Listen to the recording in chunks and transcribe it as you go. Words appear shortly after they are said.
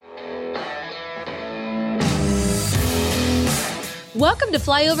Welcome to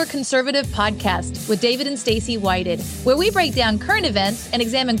Flyover Conservative Podcast with David and Stacey Whited, where we break down current events and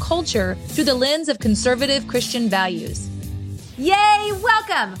examine culture through the lens of conservative Christian values. Yay,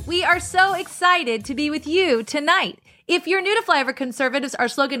 welcome! We are so excited to be with you tonight. If you're new to Flyover Conservatives, our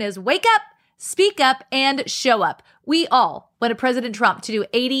slogan is wake up, speak up, and show up. We all wanted President Trump to do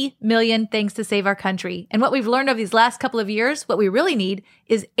 80 million things to save our country. And what we've learned over these last couple of years, what we really need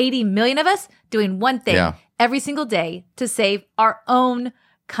is 80 million of us doing one thing every single day to save our own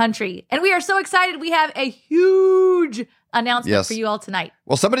country. And we are so excited. We have a huge announcement for you all tonight.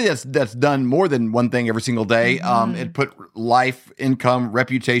 Well, somebody that's done more than one thing every single day, and put life, income,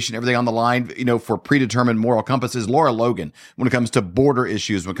 reputation, everything on the line, for predetermined moral compasses. Laura Logan, when it comes to border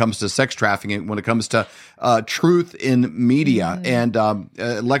issues, when it comes to sex trafficking, when it comes to truth in media and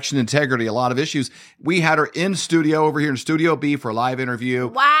election integrity, a lot of issues. We had her in studio over here in Studio B for a live interview.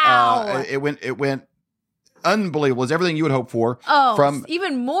 Wow. It went unbelievable. It's everything you would hope for. Oh,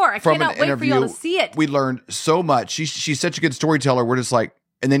 even more. I cannot wait for you all to see it. We learned so much. She's such a good storyteller. We're just like,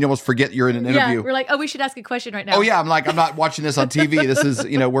 and then you almost forget you're in an interview. Yeah, we're like, we should ask a question right now. Oh, yeah. I'm not watching this on TV. This is,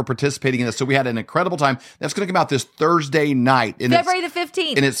 we're participating in this. So we had an incredible time. That's going to come out this Thursday night. February the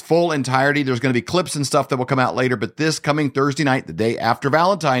 15th. In its full entirety. There's going to be clips and stuff that will come out later. But this coming Thursday night, the day after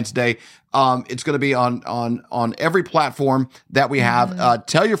Valentine's Day, it's going to be on every platform that we have.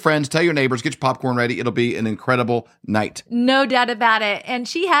 Tell your friends, tell your neighbors, get your popcorn ready. It'll be an incredible night. No doubt about it. And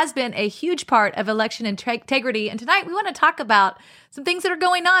she has been a huge part of election integrity. And tonight we want to talk about some things that are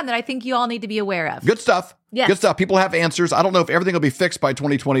going on that I think you all need to be aware of. Good stuff. Yes. Good stuff. People have answers. I don't know if everything will be fixed by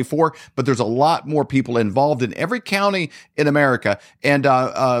 2024, but there's a lot more people involved in every county in America. And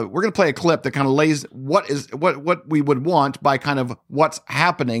we're going to play a clip that kind of lays what we would want by kind of what's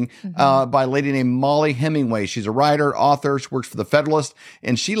happening by a lady named Molly Hemingway. She's a writer, author. She works for the Federalist,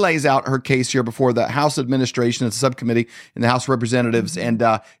 and she lays out her case here before the House administration and subcommittee in the House of Representatives. And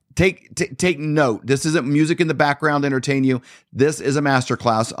Take note. This isn't music in the background to entertain you. This is a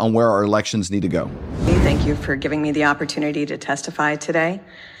masterclass on where our elections need to go. Thank you for giving me the opportunity to testify today.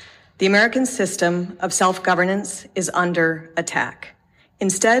 The American system of self-governance is under attack.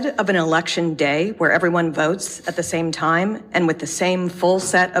 Instead of an election day where everyone votes at the same time and with the same full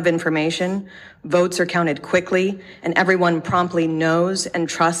set of information, votes are counted quickly and everyone promptly knows and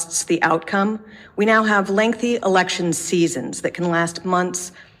trusts the outcome, we now have lengthy election seasons that can last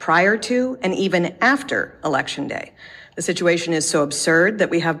months prior to and even after Election Day. The situation is so absurd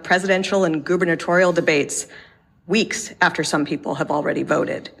that we have presidential and gubernatorial debates weeks after some people have already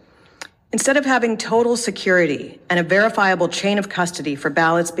voted. Instead of having total security and a verifiable chain of custody for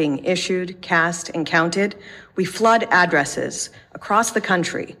ballots being issued, cast, and counted, we flood addresses across the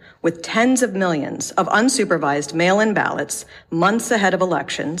country with tens of millions of unsupervised mail-in ballots months ahead of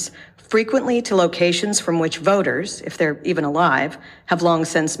elections, frequently to locations from which voters, if they're even alive, have long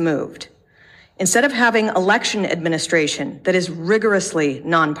since moved. Instead of having election administration that is rigorously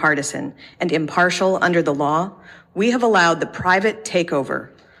nonpartisan and impartial under the law, we have allowed the private takeover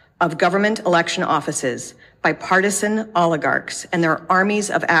of government election offices by partisan oligarchs and their armies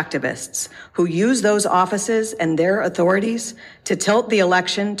of activists who use those offices and their authorities to tilt the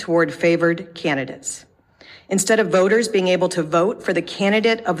election toward favored candidates. Instead of voters being able to vote for the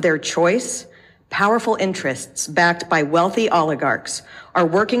candidate of their choice, powerful interests backed by wealthy oligarchs are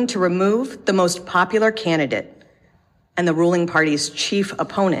working to remove the most popular candidate and the ruling party's chief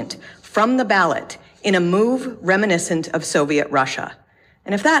opponent from the ballot in a move reminiscent of Soviet Russia.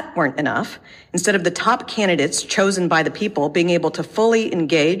 And if that weren't enough, instead of the top candidates chosen by the people being able to fully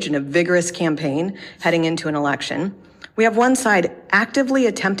engage in a vigorous campaign heading into an election, we have one side actively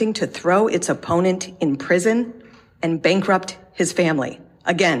attempting to throw its opponent in prison and bankrupt his family,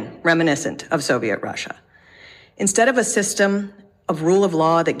 again, reminiscent of Soviet Russia. Instead of a system of rule of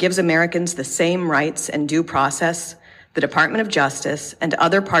law that gives Americans the same rights and due process, the Department of Justice and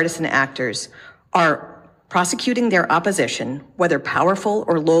other partisan actors are prosecuting their opposition, whether powerful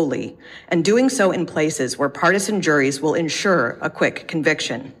or lowly, and doing so in places where partisan juries will ensure a quick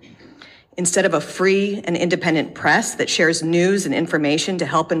conviction. Instead of a free and independent press that shares news and information to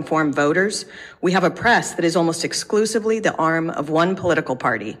help inform voters, we have a press that is almost exclusively the arm of one political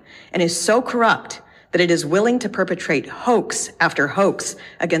party and is so corrupt that it is willing to perpetrate hoax after hoax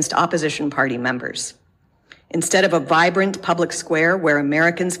against opposition party members. Instead of a vibrant public square where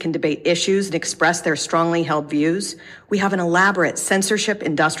Americans can debate issues and express their strongly held views, we have an elaborate censorship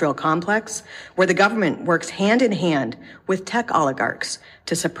industrial complex where the government works hand in hand with tech oligarchs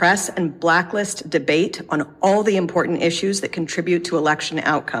to suppress and blacklist debate on all the important issues that contribute to election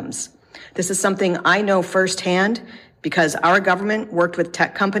outcomes. This is something I know firsthand because our government worked with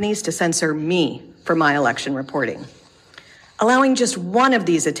tech companies to censor me for my election reporting. Allowing just one of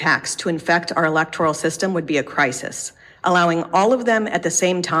these attacks to infect our electoral system would be a crisis. Allowing all of them at the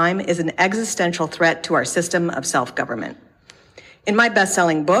same time is an existential threat to our system of self-government. In my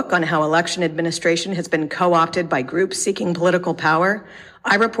best-selling book on how election administration has been co-opted by groups seeking political power,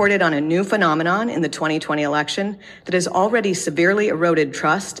 I reported on a new phenomenon in the 2020 election that has already severely eroded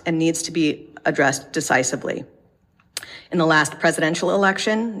trust and needs to be addressed decisively. In the last presidential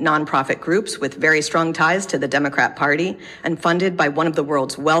election, nonprofit groups with very strong ties to the Democrat Party and funded by one of the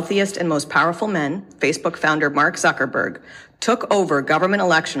world's wealthiest and most powerful men, Facebook founder Mark Zuckerberg, took over government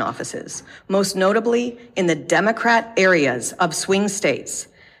election offices, most notably in the Democrat areas of swing states.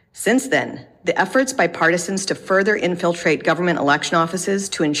 Since then, the efforts by partisans to further infiltrate government election offices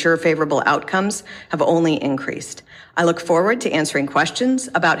to ensure favorable outcomes have only increased. I look forward to answering questions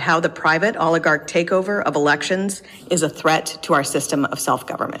about how the private oligarch takeover of elections is a threat to our system of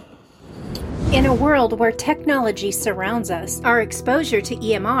self-government. In a world where technology surrounds us, our exposure to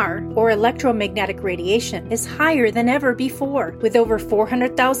EMR, or electromagnetic radiation, is higher than ever before, with over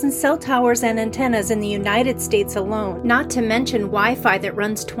 400,000 cell towers and antennas in the United States alone, not to mention Wi-Fi that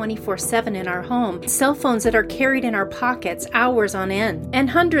runs 24/7 in our home, cell phones that are carried in our pockets hours on end, and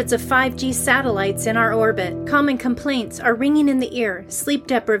hundreds of 5G satellites in our orbit. Common complaints are ringing in the ear, sleep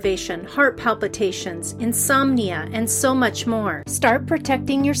deprivation, heart palpitations, insomnia, and so much more. Start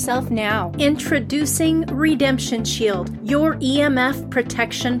protecting yourself now. Introducing Redemption Shield, your EMF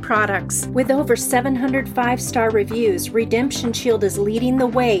protection products. With over 700 5-star reviews, Redemption Shield is leading the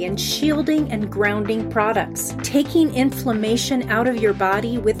way in shielding and grounding products, taking inflammation out of your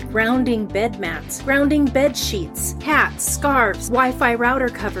body with grounding bed mats, grounding bed sheets, hats, scarves, Wi-Fi router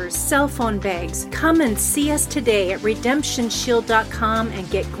covers, cell phone bags. Come and see us today at redemptionshield.com and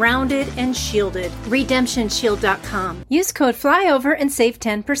get grounded and shielded. Redemptionshield.com. Use code FLYOVER and save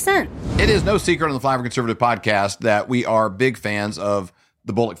 10%. It is no secret on the Flyover Conservative podcast that we are big fans of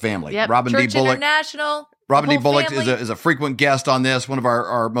the Bullock family. Yep. Robin Church D. Bullock. International. Robin D. Bullock is a frequent guest on this, one of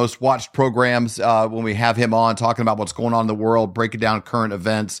our most watched programs when we have him on, talking about what's going on in the world, breaking down current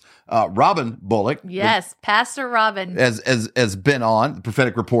events. Robin Bullock. Yes, Pastor Robin. Has been on the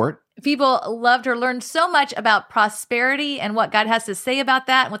Prophetic Report. People loved her, learned so much about prosperity and what God has to say about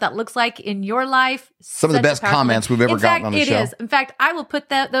that and what that looks like in your life. Some of the best comments we've ever gotten on the show. It is. In fact, I will put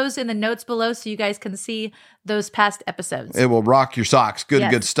those in the notes below so you guys can see those past episodes. It will rock your socks.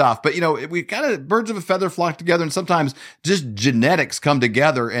 Good stuff. But, we kind of birds of a feather flock together, and sometimes just genetics come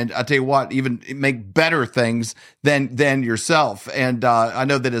together. And I tell you what, even make better things than yourself. And I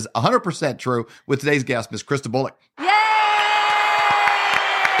know that is 100% true with today's guest, Miss Christa Bullock. Yay!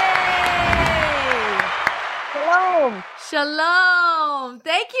 Shalom.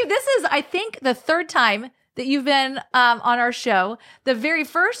 Thank you. This is, I think, the third time that you've been on our show. The very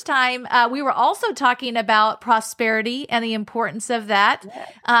first time, we were also talking about prosperity and the importance of that.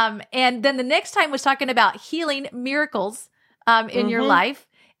 Yeah. And then the next time was talking about healing miracles in your life.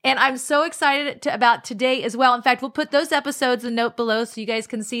 And I'm so excited about today as well. In fact, we'll put those episodes in the note below so you guys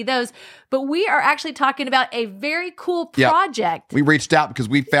can see those. But we are actually talking about a very cool project. Yeah. We reached out because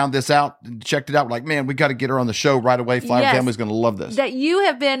we found this out and checked it out. We're like, man, we got to get her on the show right away. Flyover Family's going to love this. That you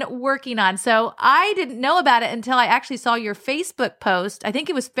have been working on. So I didn't know about it until I actually saw your Facebook post. I think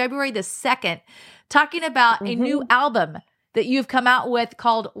it was February the 2nd, talking about a new album that you've come out with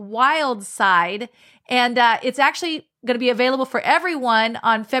called Wild Side. And it's actually going to be available for everyone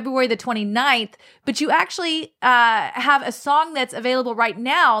on February the 29th. But you actually have a song that's available right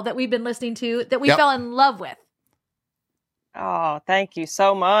now that we've been listening to that we fell in love with. Oh, thank you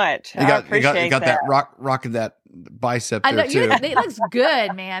so much. I appreciate you got that rocking that bicep there too. It looks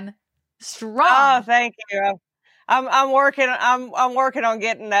good, man. Strong. Oh, thank you. I'm working on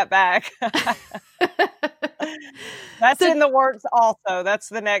getting that back. That's in the works also. That's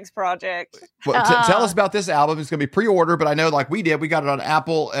the next project. Well, tell us about this album. It's going to be pre-order, but I know like we got it on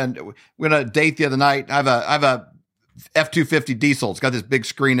Apple, and we went on a date the other night. I have a F-250 diesel. It's got this big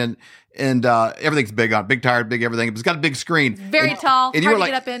screen and everything's big on, big tire, big everything. But it's got a big screen. Very tall. And you were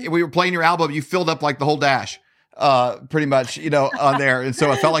like, get up in. We were playing your album. You filled up like the whole dash, pretty much, on there. And so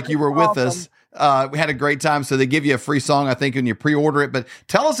I felt like you were with us. We had a great time. So they give you a free song, I think, when you pre-order it. But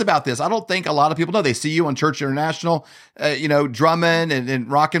tell us about this. I don't think a lot of people know. They see you on Church International, drumming and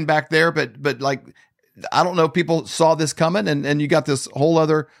rocking back there. But like, I don't know if people saw this coming, and you got this whole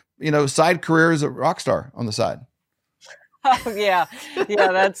other, side career as a rock star on the side. Oh yeah.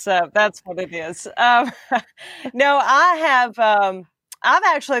 That's what it is. No, I have, I've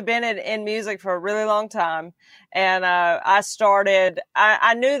actually been in music for a really long time. And, I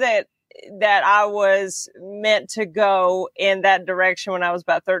knew that I was meant to go in that direction when I was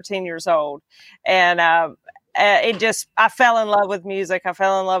about 13 years old. And I fell in love with music. I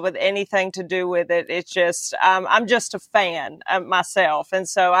fell in love with anything to do with it. It's just, I'm just a fan myself. And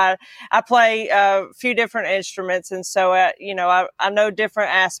so I play a few different instruments. And so, I know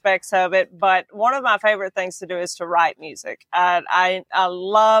different aspects of it, but one of my favorite things to do is to write music. I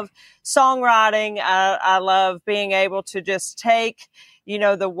love songwriting. I love being able to just take,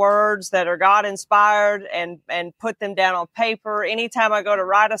 the words that are God inspired and put them down on paper. Anytime I go to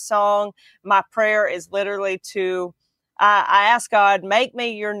write a song, my prayer is literally I ask God, make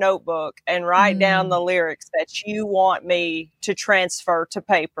me your notebook and write down the lyrics that you want me to transfer to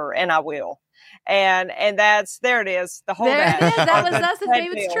paper, and I will. And there it is. The whole that's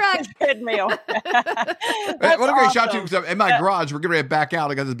David's truck. Treadmill. What a great shot too! In my garage, we're getting ready to back out.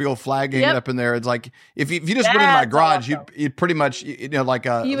 I got this big old flag hanging up in there. It's like if you just went in my garage, you'd pretty much like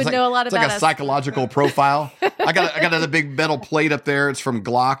you would know a lot about like a psychological profile. I got another big metal plate up there. It's from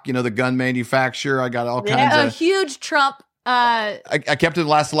Glock, the gun manufacturer. I got all kinds of a huge Trump. I kept it the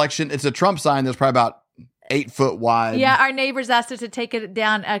last election. It's a Trump sign that's probably about 8 foot wide. Yeah, our neighbors asked us to take it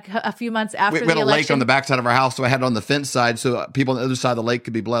down a few months after the election. We had a lake on the backside of our house, so I had it on the fence side so people on the other side of the lake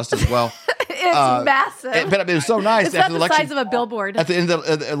could be blessed as well. It's massive. But it was so nice. It's not the size of a billboard. At the end of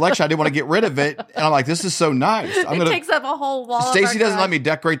the election, I didn't want to get rid of it. And I'm like, this is so nice. It takes up a whole wall. Stacey doesn't let me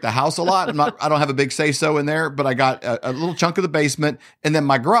decorate the house a lot. I don't have a big say-so in there, but I got a little chunk of the basement and then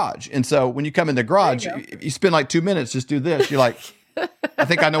my garage. And so when you come in the garage, you spend like 2 minutes, just do this. You're like, I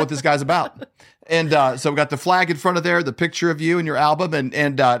think I know what this guy's about. And so we got the flag in front of there, the picture of you and your album,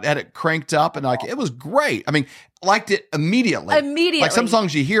 and had it cranked up, and it was great. I mean, liked it immediately. Like some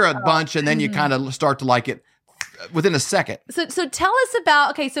songs you hear a bunch, and then you kind of start to like it within a second. So tell us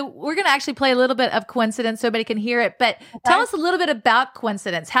about. Okay, so we're going to actually play a little bit of Coincidence so everybody can hear it, but tell us a little bit about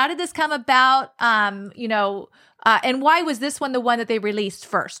Coincidence. How did this come about? And why was this one the one that they released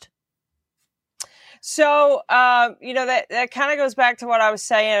first? So, that kind of goes back to what I was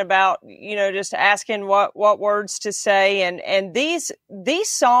saying about, just asking what words to say. And these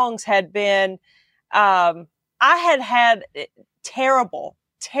songs had been, I had terrible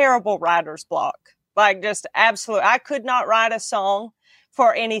writer's block, like just absolute. I could not write a song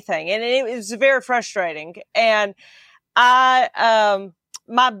for anything. And it was very frustrating. And my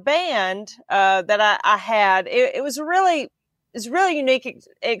band, that I had, it was really unique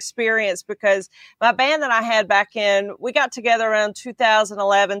experience because my band that I had back we got together around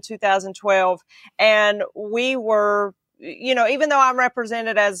 2011, 2012, and we were, even though I'm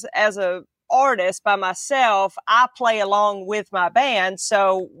represented as a artist by myself, I play along with my band.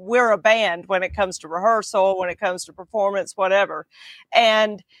 So we're a band when it comes to rehearsal, when it comes to performance, whatever.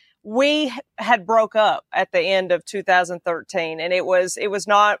 And we had broke up at the end of 2013, and it was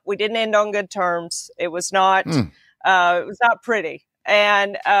not, we didn't end on good terms. It was not, it was not pretty.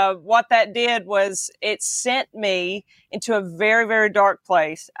 And what that did was it sent me into a very, very dark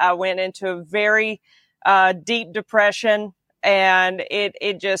place. I went into a very deep depression, and it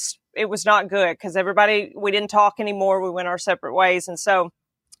was not good because we didn't talk anymore. We went our separate ways. And so,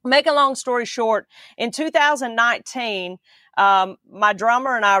 make a long story short, in 2019, my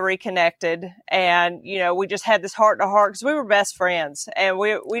drummer and I reconnected, and, we just had this heart to heart because we were best friends, and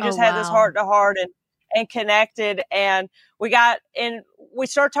we just had this heart to heart and connected, and we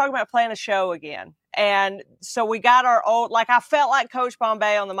started talking about playing a show again. And so we got our old, I felt like Coach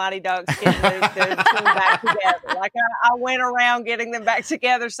Bombay on the Mighty Ducks getting the team back together. I went around getting them back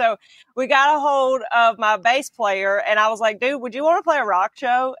together. So we got a hold of my bass player, and I was like, dude, would you want to play a rock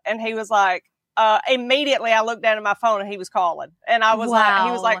show? And he was like, immediately I looked down at my phone and he was calling, and I was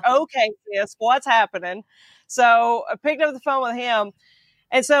he was like, okay, sis, what's happening? So I picked up the phone with him.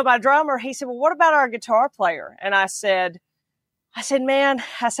 And so my drummer, he said, well, what about our guitar player? And I said, man,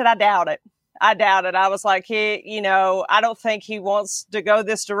 I doubt it. I was like, I don't think he wants to go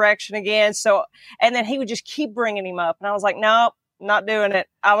this direction again. So, and then he would just keep bringing him up. And I was like, nope, not doing it.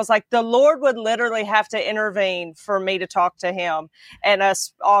 I was like, the Lord would literally have to intervene for me to talk to him and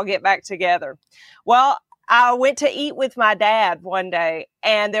us all get back together. Well, I went to eat with my dad one day,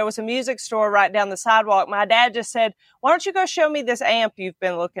 and there was a music store right down the sidewalk. My dad just said, why don't you go show me this amp you've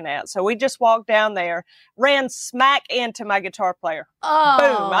been looking at? So we just walked down there, ran smack into my guitar player. Oh.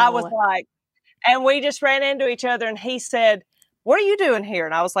 Boom. I was like, and we just ran into each other, and he said, what are you doing here?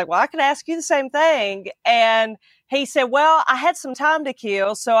 And I was like, well, I could ask you the same thing. And he said, well, I had some time to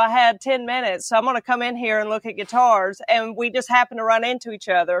kill, so I had 10 minutes. So I'm going to come in here and look at guitars. And we just happened to run into each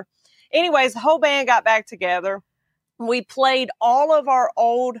other. Anyways, the whole band got back together. We played all of our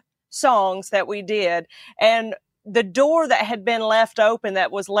old songs that we did. And the door that had been left open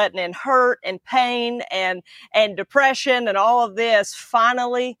that was letting in hurt and pain and depression and all of this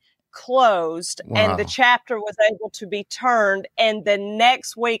finally closed and the chapter was able to be turned. And the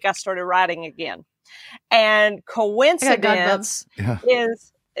next week I started writing again. And Coincidence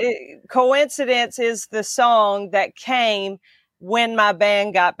is the song that came when my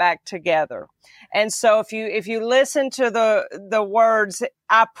band got back together. And so if you listen to the words,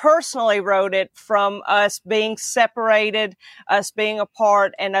 I personally wrote it from us being separated, us being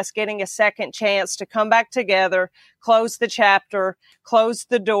apart, and us getting a second chance to come back together, close the chapter, close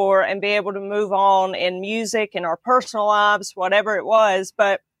the door, and be able to move on in music, in our personal lives, whatever it was.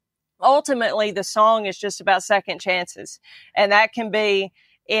 But ultimately, the song is just about second chances. And that can be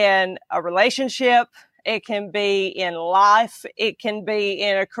in a relationship. It can be in life. It can be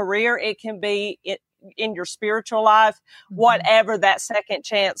in a career. It can be in your spiritual life, whatever that second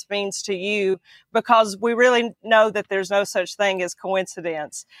chance means to you, because we really know that there's no such thing as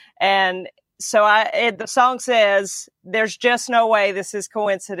coincidence. And so the song says, there's just no way this is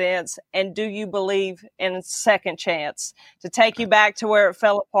coincidence. And do you believe in a second chance to take you back to where it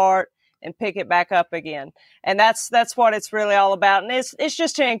fell apart and pick it back up again? And that's what it's really all about. And it's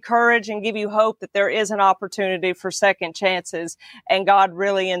just to encourage and give you hope that there is an opportunity for second chances, and God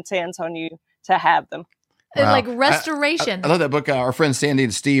really intends on you to have them. Wow. Like restoration. I love that book. Our friends Sandy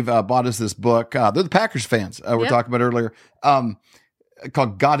and Steve bought us this book. They're the Packers fans we're talking about earlier.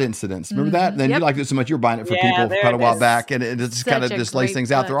 Called God Incidents. Remember that? And then you liked it so much, you were buying it for people quite a while back. And it just kind of just lays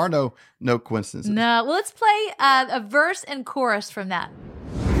things out. There are no coincidences. No. Well, let's play a verse and chorus from that.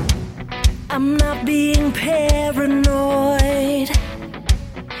 I'm not being paranoid,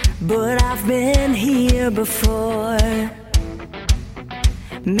 but I've been here before.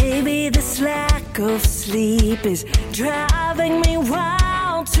 Maybe this lack of sleep is driving me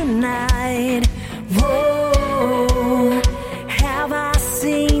wild tonight. Whoa, have I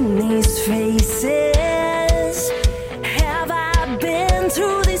seen these faces? Have I been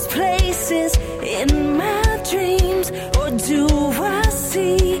to these places in my dreams? Or do I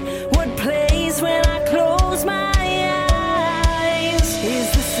see what plays when I close my eyes?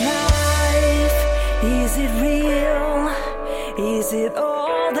 Is this life? Is it real? Is it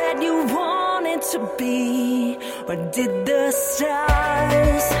all that you wanted to be? Or did the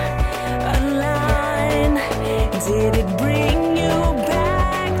stars align? Did it bring you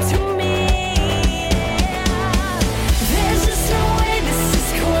back to me? There's just no way this is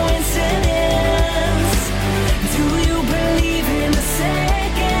coincidence. Do you believe in the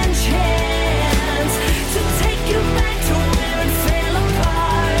second chance to take you back to where it fell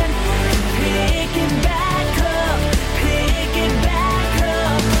apart? Pick it back up, pick it back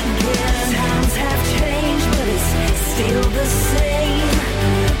up again. Times have changed, but it's still the same.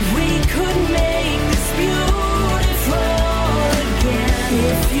 We could make this beautiful again.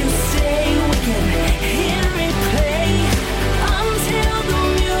 If you stay, we can hear it play until the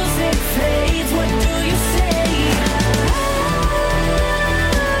music fades. What do you say?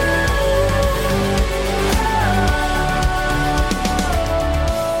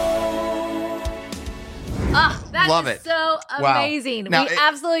 That Love is it. so amazing. Now, we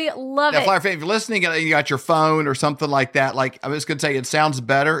absolutely love it. Flyer fan, if you're listening and you got your phone or something like that, like I'm just going to tell you, it sounds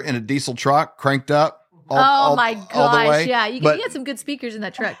better in a diesel truck cranked up. Oh my all the gosh. way. Yeah. You get some good speakers in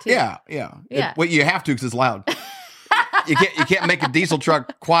that truck too. Yeah. Well, you have to because it's loud. You can't make a diesel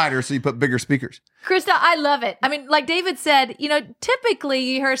truck quieter, so you put bigger speakers. Krista, I love it. I mean, like David said, typically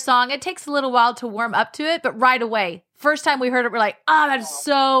you hear a song, it takes a little while to warm up to it, but right away, first time we heard it, we're like, oh, that is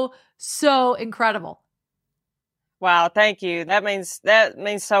so, so incredible. Wow, thank you. That means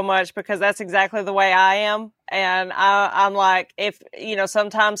so much, because that's exactly the way I am. And I'm like, if,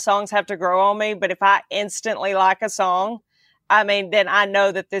 sometimes songs have to grow on me, but if I instantly like a song, then I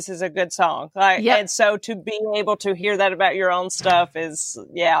know that this is a good song. And so to be able to hear that about your own stuff is,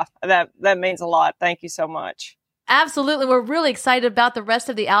 that means a lot. Thank you so much. Absolutely. We're really excited about the rest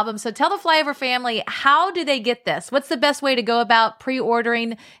of the album. So tell the Flyover family, how do they get this? What's the best way to go about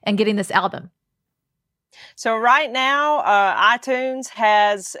pre-ordering and getting this album? So right now, iTunes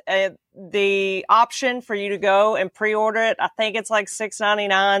has the option for you to go and pre-order it. I think it's like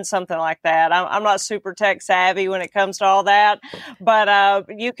 $6.99, something like that. I'm not super tech savvy when it comes to all that, but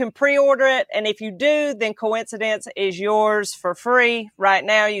you can pre-order it. And if you do, then Coincidence is yours for free. Right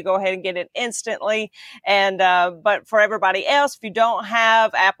now, you go ahead and get it instantly. And but for everybody else, if you don't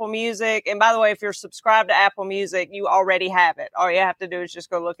have Apple Music, and by the way, if you're subscribed to Apple Music, you already have it. All you have to do is just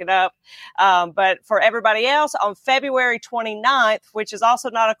go look it up. But for everybody else, on February 29th, which is also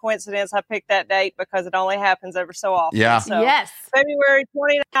not a coincidence, I picked that date because it only happens every so often. Yeah. So yes. February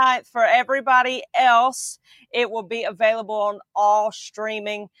 29th for everybody else, it will be available on all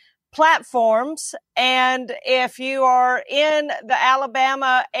streaming platforms. And if you are in the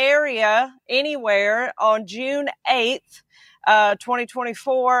Alabama area anywhere on June 8th,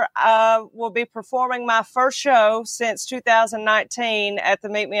 2024, will be performing my first show since 2019 at the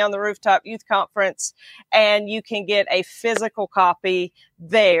Meet Me on the Rooftop Youth Conference. And you can get a physical copy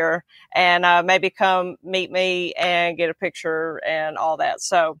there and maybe come meet me and get a picture and all that.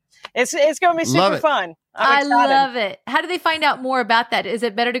 So it's going to be super fun. I love it. How do they find out more about that? Is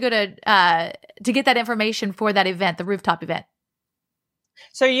it better to go to get that information for that event, the rooftop event?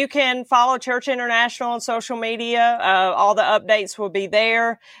 So you can follow Church International on social media. All the updates will be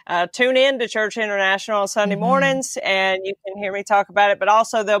there. Tune in to Church International on Sunday mornings and you can hear me talk about it. But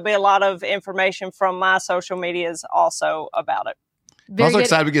also there'll be a lot of information from my social medias also about it. I'm also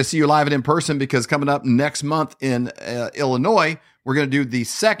excited we get to see you live and in person because coming up next month in Illinois, we're going to do the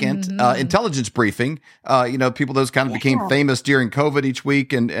second intelligence briefing. People, those kind of became famous during COVID each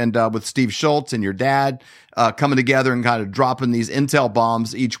week and with Steve Schultz and your dad coming together and kind of dropping these intel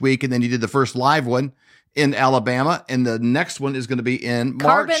bombs each week. And then you did the first live in Alabama. And the next one is going to be in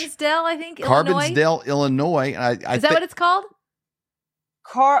March. Carbinsdale, I think, Illinois. Carbinsdale, Illinois. Is that what it's called?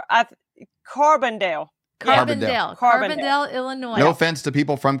 Carbondale. Carbondale, Illinois. No offense to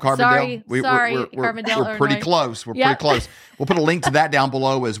people from Carbondale. Sorry, Carbondale, we're pretty close. We're pretty close. We'll put a link to that down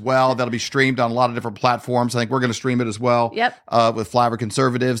below as well. That'll be streamed on a lot of different platforms. I think we're going to stream it as well. Yep. With Flyover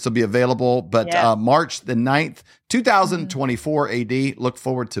Conservatives, it'll be available. But March the 9th, 2024 AD. Look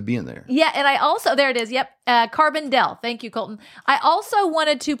forward to being there. Yeah, and I also, there it is. Yep. Carbondale. Thank you, Colton. I also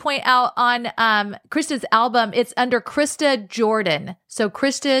wanted to point out on Christa's album, it's under Christa Jordan. So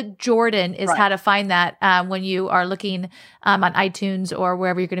Christa Jordan is how to find that when you are looking on iTunes or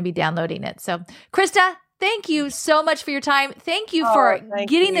wherever you're going to be downloading it. So Christa, thank you so much for your time. Thank you for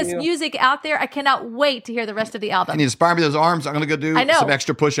getting this music out there. I cannot wait to hear the rest of the album. And you inspire me those arms. I'm going to go do some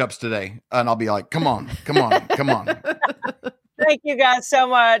extra push-ups today. And I'll be like, come on. Thank you guys so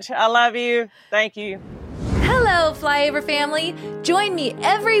much. I love you. Thank you. Hello, Flyover family. Join me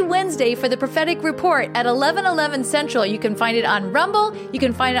every Wednesday for the Prophetic Report at 11:11 Central. You can find it on Rumble. You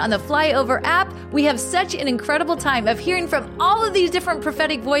can find it on the Flyover app. We have such an incredible time of hearing from all of these different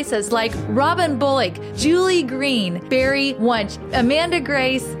prophetic voices like Robin Bullock, Julie Green, Barry Wunsch, Amanda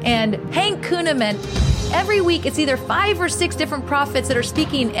Grace, and Hank Kuhneman. Every week, it's either 5 or 6 different prophets that are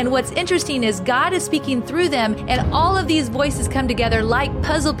speaking, and what's interesting is God is speaking through them, and all of these voices come together like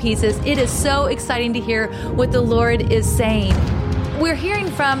puzzle pieces. It is so exciting to hear what the Lord is saying. We're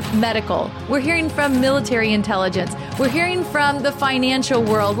hearing from medical. We're hearing from military intelligence. We're hearing from the financial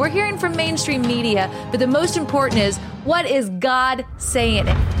world. We're hearing from mainstream media. But the most important is, what is God saying?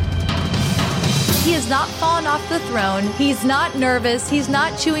 He has not fallen off the throne. He's not nervous. He's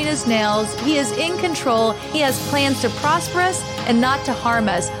not chewing his nails. He is in control. He has plans to prosper us and not to harm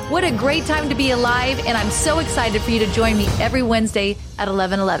us. What a great time to be alive, and I'm so excited for you to join me every Wednesday at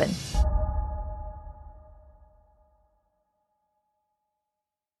 11:11.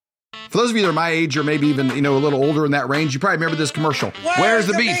 For those of you that are my age or maybe even, a little older in that range, you probably remember this commercial. Where's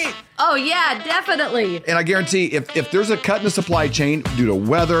the beef? Oh, yeah, definitely. And I guarantee if there's a cut in the supply chain due to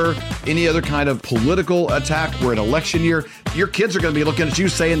weather, any other kind of political attack, we're in election year, your kids are going to be looking at you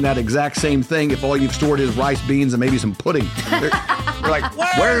saying that exact same thing if all you've stored is rice, beans, and maybe some pudding. They're like,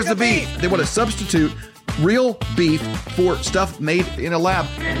 where's the beef? They want to substitute real beef for stuff made in a lab.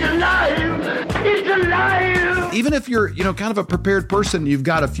 It's alive! It's alive! Even if you're, kind of a prepared person, you've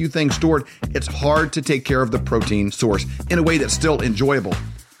got a few things stored, it's hard to take care of the protein source in a way that's still enjoyable.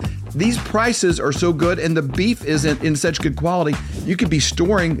 These prices are so good and the beef isn't in such good quality, you could be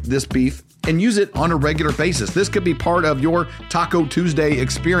storing this beef and use it on a regular basis. This could be part of your Taco Tuesday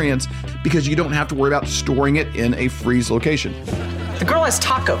experience because you don't have to worry about storing it in a freeze location. The girl has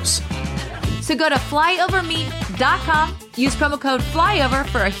tacos. So go to flyovermeat.com, use promo code FLYOVER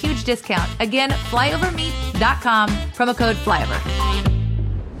for a huge discount. Again, flyovermeat.com, promo code FLYOVER.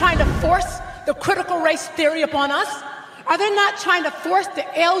 Trying to force the critical race theory upon us? Are they not trying to force the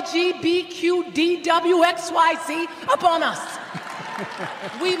LGBTQDWXYZ upon us?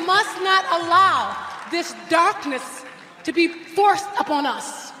 We must not allow this darkness to be forced upon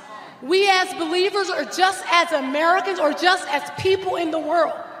us. We as believers or just as Americans or just as people in the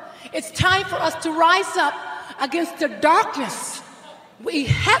world, it's time for us to rise up against the darkness. We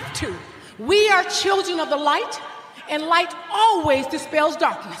have to. We are children of the light, and light always dispels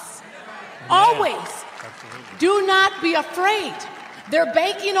darkness. Always. Do not be afraid. They're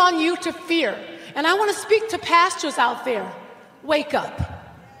banking on you to fear. And I want to speak to pastors out there. Wake up.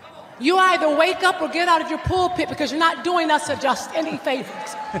 You either wake up or get out of your pulpit because you're not doing us just any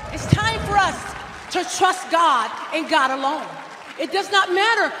favors. It's time for us to trust God and God alone. It does not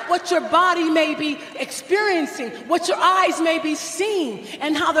matter what your body may be experiencing, what your eyes may be seeing,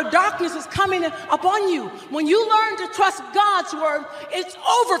 and how the darkness is coming upon you. When you learn to trust God's word, it's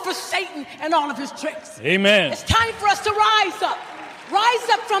over for Satan and all of his tricks. Amen. It's time for us to rise up. Rise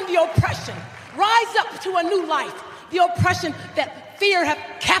up from the oppression. Rise up to a new life. The oppression that fear have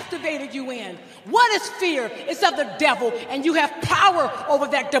captivated you in. What is fear? It's of the devil, and you have power over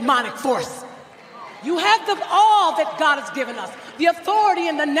that demonic force. You have all that God has given us, the authority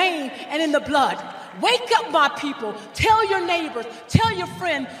in the name and in the blood. Wake up, my people. Tell your neighbors, tell your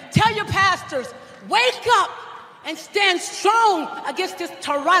friends, tell your pastors. Wake up and stand strong against this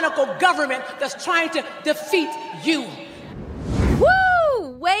tyrannical government that's trying to defeat you.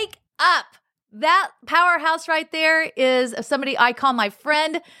 Woo! Wake up. That powerhouse right there is somebody I call my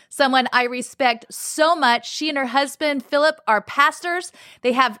friend, someone I respect so much. She and her husband, Philip, are pastors.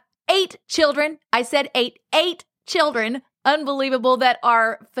 They have 8 children. I said 8 children. Unbelievable, that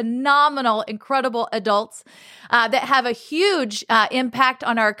are phenomenal, incredible adults that have a huge impact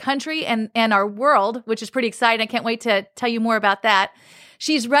on our country and our world, which is pretty exciting. I can't wait to tell you more about that.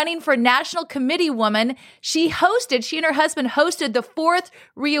 She's running for National Committee Woman. She and her husband hosted the 4th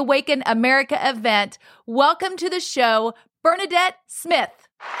Reawaken America event. Welcome to the show, Bernadette Smith.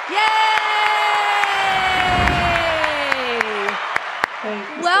 Yay!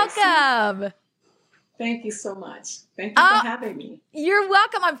 Thank you, Welcome. Stacey. Thank you so much. Thank you for having me. You're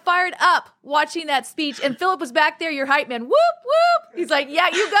welcome. I'm fired up watching that speech. And Philip was back there, your hype man. Whoop, whoop. He's like, yeah,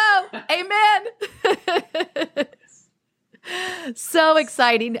 you go. Amen. So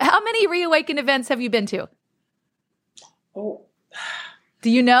exciting. How many Reawaken events have you been to? Oh.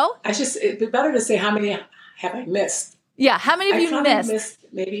 Do you know? It'd be better to say how many have I missed. Yeah, how many have you missed?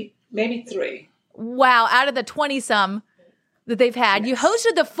 Maybe 3. Wow, out of the 20-some that they've had. Yes. You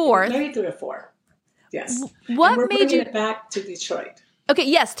hosted the 4th. Maybe 3 or 4. Yes. What we're made you it back to Detroit? Okay,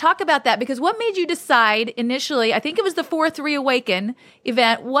 yes, talk about that, because what made you decide initially, I think it was the 4th Reawaken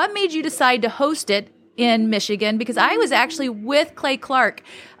event, what made you decide to host it in Michigan? Because I was actually with Clay Clark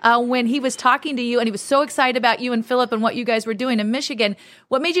when he was talking to you, and he was so excited about you and Philip and what you guys were doing in Michigan.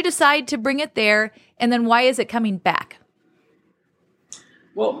 What made you decide to bring it there, and then why is it coming back?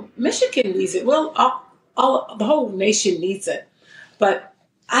 Well, Michigan needs it. Well, the whole nation needs it. But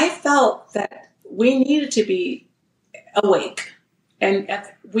I felt that we needed to be awake, and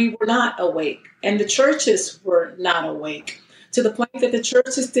we were not awake, and the churches were not awake, to the point that the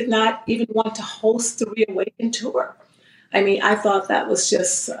churches did not even want to host the Reawaken tour. I mean, I thought that was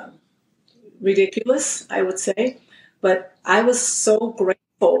just ridiculous, I would say, but I was so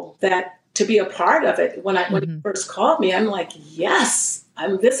grateful that to be a part of it. When you first called me, I'm like, yes,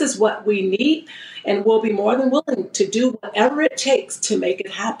 this is what we need, and we'll be more than willing to do whatever it takes to make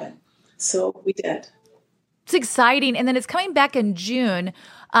it happen. So we did. It's exciting. And then it's coming back in June.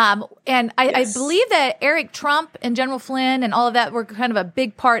 And I believe that Eric Trump and General Flynn and all of that were kind of a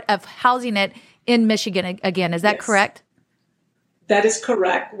big part of housing it in Michigan again. Is that correct? That is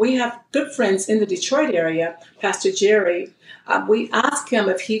correct. We have good friends in the Detroit area. Pastor Jerry, we asked him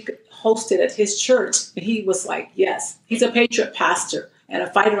if he could host it at his church. And he was like, yes. He's a patriot pastor and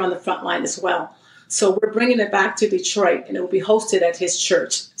a fighter on the front line as well. So we're bringing it back to Detroit, and it will be hosted at his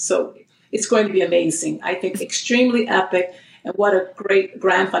church. So it's going to be amazing. I think extremely epic, and what a great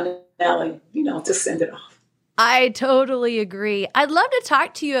grand finale, to send it off. I totally agree. I'd love to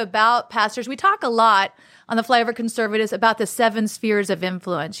talk to you about, pastors. We talk a lot on the Flyover Conservatives about the 7 spheres of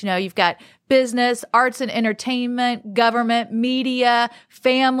influence. You've got business, arts and entertainment, government, media,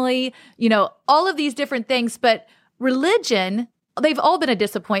 family, all of these different things. But religion, they've all been a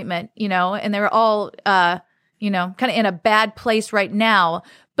disappointment, and they're all, kind of in a bad place right now.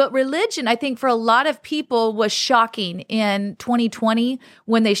 But religion, I think for a lot of people was shocking in 2020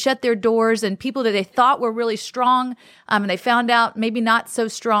 when they shut their doors and people that they thought were really strong, and they found out maybe not so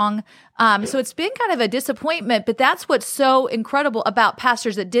strong. So it's been kind of a disappointment, but that's what's so incredible about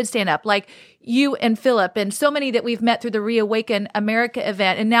pastors that did stand up, like you and Philip and so many that we've met through the Reawaken America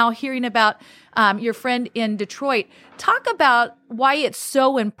event, and now hearing about your friend in Detroit. Talk about why it's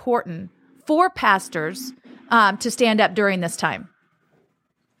so important for pastors to stand up during this time.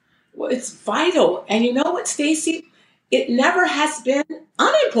 Well, it's vital. And you know what, Stacey? It never has been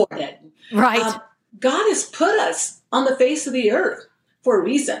unimportant. Right. God has put us on the face of the earth for a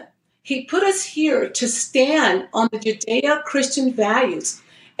reason. He put us here to stand on the Judeo-Christian values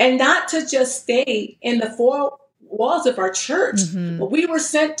and not to just stay in the 4 walls of our church. But we were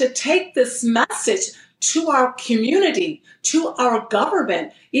sent to take this message to our community, to our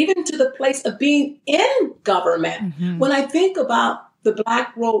government, even to the place of being in government. When I think about the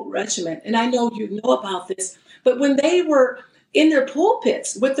Black Robe Regiment, and I know you know about this, but when they were in their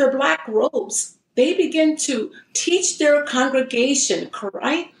pulpits with their black robes, they begin to teach their congregation,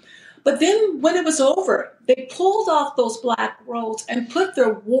 right? But then when it was over, they pulled off those black robes and put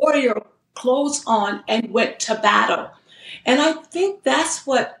their warrior clothes on and went to battle. And I think that's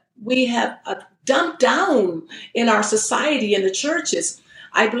what we have dumped down in our society and the churches.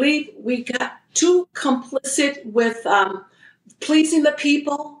 I believe we got too complicit with pleasing the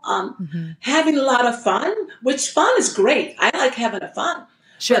people, having a lot of fun, which fun is great. I like having fun.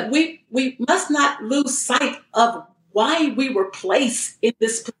 Sure. But we must not lose sight of why we were placed in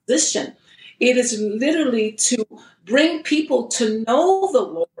this position. It is literally to bring people to know the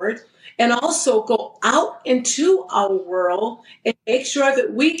Lord and also go out into our world and make sure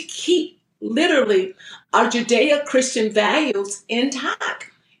that we keep literally our Judeo-Christian values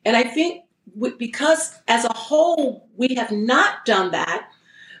intact. And I think because as a whole, we have not done that,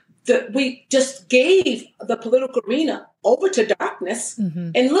 that we just gave the political arena over to darkness.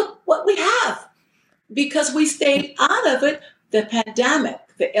 And look what we have. Because we stayed out of it, the pandemic,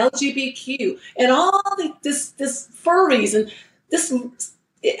 the LGBTQ, and all this furries and this,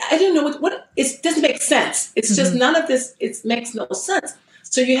 I don't know what it doesn't make sense. It's just none of this, it makes no sense.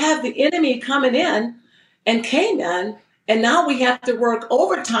 So you have the enemy coming in and came in, and now we have to work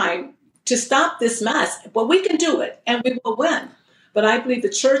overtime to stop this mess. But we can do it, and we will win. But I believe the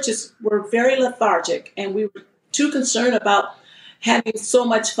churches were very lethargic, and we were too concerned about having so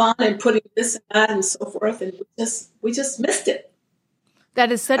much fun and putting this and that and so forth, and we just missed it.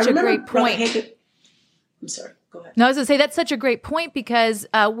 That is such a great point. I'm sorry, go ahead. No, I was going to say that's such a great point because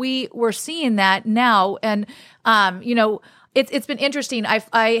we were seeing that now, and it's been interesting.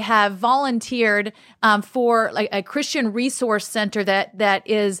 I have volunteered for like a Christian resource center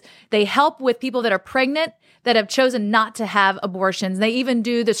they help with people that are pregnant that have chosen not to have abortions. They even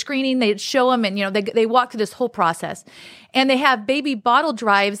do the screening. They show them, and they walk through this whole process, and they have baby bottle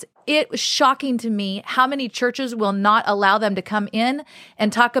drives. It was shocking to me how many churches will not allow them to come in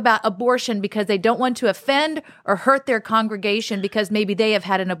and talk about abortion because they don't want to offend or hurt their congregation because maybe they have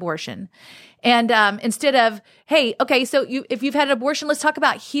had an abortion. And instead of, hey, okay, so if you've had an abortion, let's talk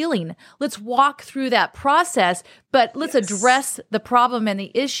about healing. Let's walk through that process, but let's address the problem and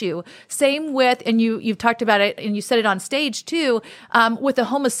the issue. Same with, and you've talked about it, and you said it on stage too, with the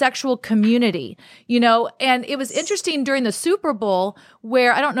homosexual community. And it was interesting during the Super Bowl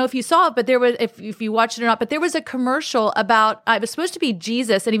where, I don't know if you saw it, but there was, if you watched it or not, but there was a commercial about, it was supposed to be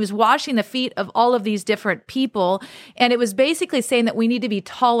Jesus, and he was washing the feet of all of these different people, and it was basically saying that we need to be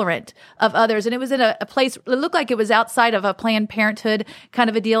tolerant of others. And it was in a place, it looked like it was outside of a Planned Parenthood kind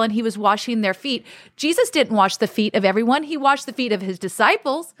of a deal, and he was washing their feet. Jesus didn't wash the feet of everyone. He washed the feet of his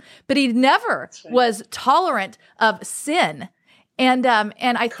disciples, but he never was tolerant of sin. And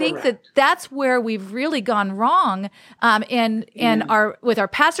I think that's where we've really gone wrong. And with our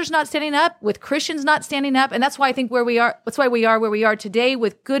pastors not standing up, with Christians not standing up. And that's why I think that's why we are where we are today,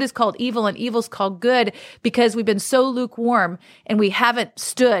 with good is called evil and evil is called good, because we've been so lukewarm and we haven't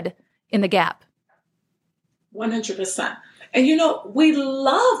stood in the gap. 100%. And we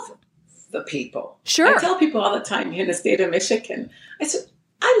love the people. Sure. I tell people all the time here in the state of Michigan, I said,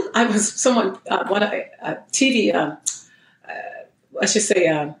 I was someone, one of a TV, I should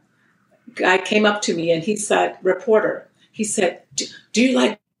say, guy came up to me and he said, reporter, he said, do you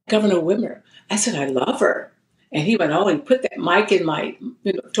like Governor Whitmer? I said, I love her. And he went, and put that mic in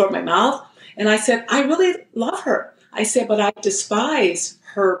toward my mouth. And I said, I really love her. I said, but I despise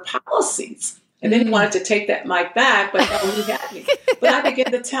her policies. And then he wanted to take that mic back, but he had me. But I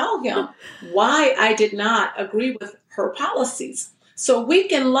began to tell him why I did not agree with her policies. So we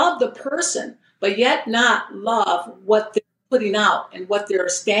can love the person, but yet not love what they're putting out and what they're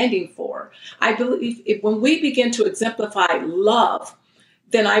standing for. I believe when we begin to exemplify love,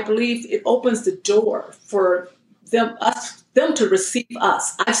 then I believe it opens the door for them to receive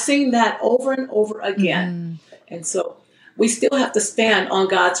us. I've seen that over and over again. And so we still have to stand on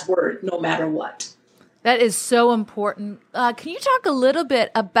God's word no matter what. That is so important. Can you talk a little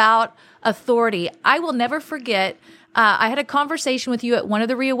bit about authority? I will never forget, I had a conversation with you at one of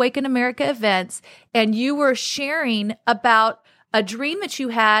the Reawaken America events, and you were sharing about a dream that you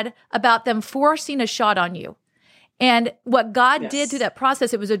had about them forcing a shot on you. And what God did through that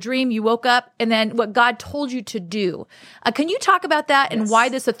process, it was a dream, you woke up, and then what God told you to do. Can you talk about that and why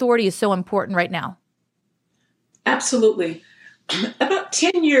this authority is so important right now? Absolutely. About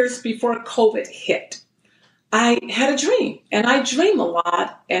 10 years before COVID hit, I had a dream, and I dream a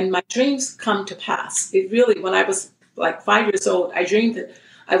lot, and my dreams come to pass. It really, when I was like 5 years old, I dreamed that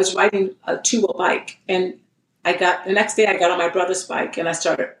I was riding a two-wheel bike, and the next day I got on my brother's bike and I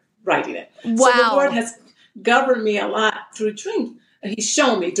started riding it. Wow. So the Lord has govern me a lot through dreams. And he's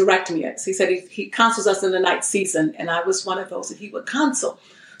shown me, direct me. He said he counsels us in the night season, and I was one of those that he would counsel.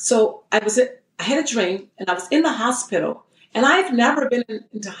 So I had a dream, and I was in the hospital, and I've never been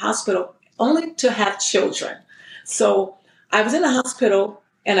into hospital only to have children. So I was in the hospital,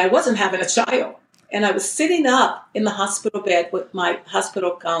 and I wasn't having a child, and I was sitting up in the hospital bed with my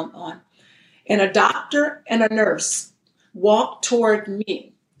hospital gown on, and a doctor and a nurse walked toward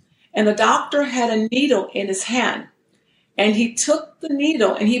me, and the doctor had a needle in his hand. And he took the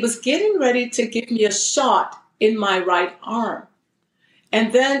needle and he was getting ready to give me a shot in my right arm.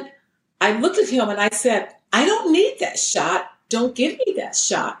 And then I looked at him and I said, I don't need that shot. Don't give me that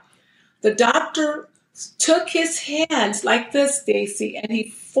shot. The doctor took his hands like this, Stacy, and he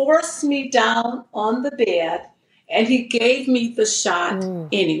forced me down on the bed and he gave me the shot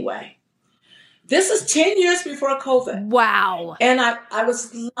anyway. This is 10 years before COVID. Wow. And I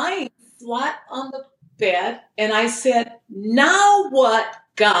was lying flat on the bed and I said, now what,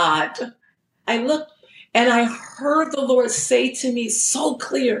 God? I looked and I heard the Lord say to me so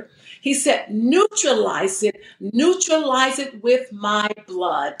clear. He said, neutralize it with my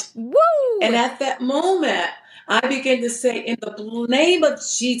blood. Woo! And at that moment, I began to say, in the name of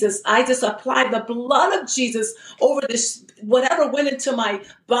Jesus, I just applied the blood of Jesus over this, whatever went into my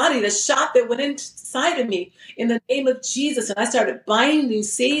body, the shot that went inside of me, in the name of Jesus. And I started binding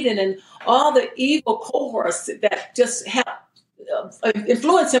Satan and all the evil cohorts that just helped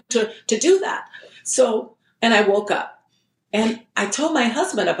influence him to do that. So, and I woke up and I told my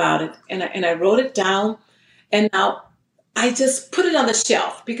husband about it and I wrote it down. And now I just put it on the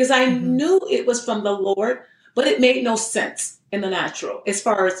shelf because I knew it was from the Lord. But it made no sense in the natural as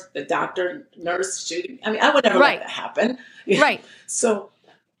far as the doctor, nurse shooting. I mean, I would never let that happen. Right. So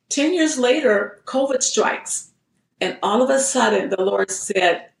 10 years later, COVID strikes. And all of a sudden, the Lord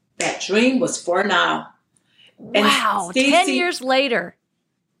said, that dream was for now. And wow. Stacey, 10 years later.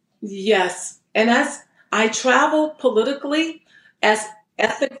 Yes. And as I travel politically as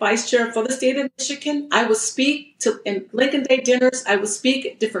ethnic vice chair for the state of Michigan, I would speak in Lincoln Day dinners. I would speak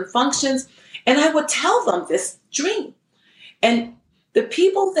at different functions. And I would tell them this dream. And the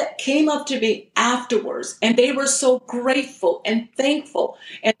people that came up to me afterwards, and they were so grateful and thankful.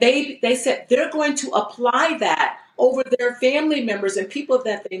 And they said they're going to apply that over their family members and people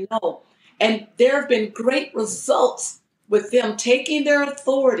that they know. And there have been great results with them taking their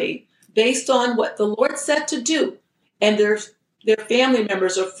authority based on what the Lord said to do. And their family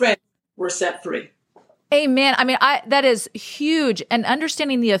members or friends were set free. Amen. I mean, that is huge. And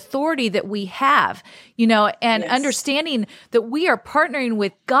understanding the authority that we have, and understanding that we are partnering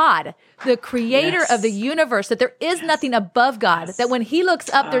with God, the creator of the universe, that there is nothing above God, that when he looks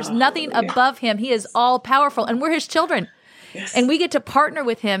up, there's nothing above him. He is all powerful and we're his children. Yes. And we get to partner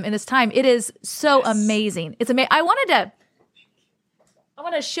with him in this time. It is so amazing. It's amazing. I want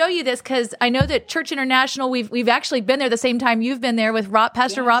to show you this because I know that Church International, we've actually been there the same time you've been there with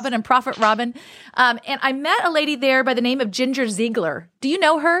Pastor Robin and Prophet Robin. And I met a lady there by the name of Ginger Ziegler. Do you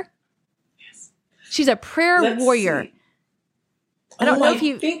know her? Yes. She's a prayer warrior. See. I don't know if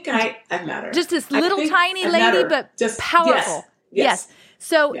you think I met her. Just this little tiny lady, but just powerful. Yes.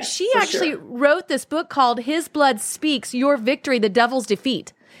 So she actually wrote this book called His Blood Speaks, Your Victory, the Devil's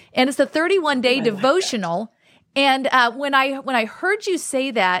Defeat. And it's a 31-day devotional. And when I heard you say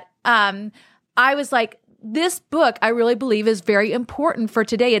that, I was like, this book, I really believe, is very important for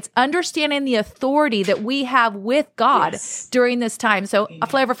today. It's understanding the authority that we have with God during this time. So,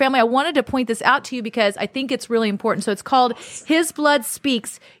 Flavor Family, I wanted to point this out to you because I think it's really important. So it's called His Blood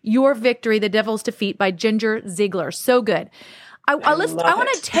Speaks, Your Victory, the Devil's Defeat by Ginger Ziegler. So good. I want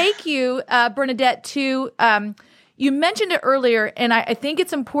to take you, Bernadette, to... you mentioned it earlier, and I think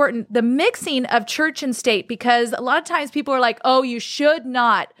it's important, the mixing of church and state, because a lot of times people are like, oh, you should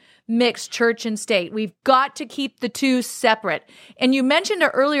not mix church and state. We've got to keep the two separate. And you mentioned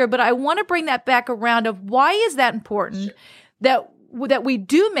it earlier, but I want to bring that back around of why is that important that we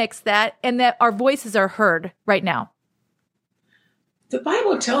do mix that and that our voices are heard right now? The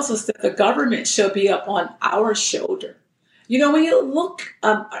Bible tells us that the government shall be up on our shoulder. When you look,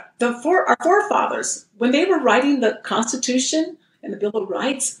 our forefathers, when they were writing the Constitution and the Bill of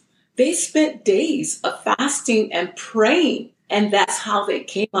Rights, they spent days of fasting and praying, and that's how they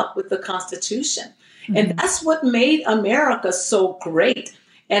came up with the Constitution. Mm-hmm. And that's what made America so great.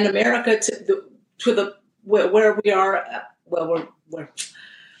 And America where we are,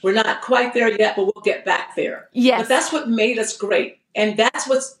 we're not quite there yet, but we'll get back there. Yes. But that's what made us great, and that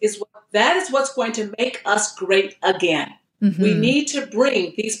is what's going to make us great again. Mm-hmm. We need to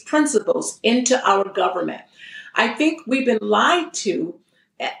bring these principles into our government. I think we've been lied to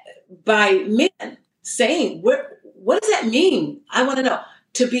by men saying? What does that mean? I want to know.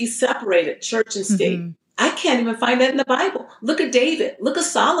 To be separated, church and state. Mm-hmm. I can't even find that in the Bible. Look at David. Look at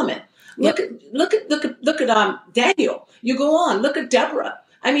Solomon. Look at Daniel. You go on. Look at Deborah.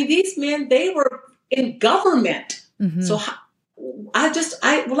 I mean, these men, they were in government. Mm-hmm. So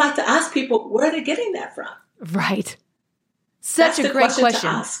I would like to ask people, where are they getting that from? Right. Such a great question.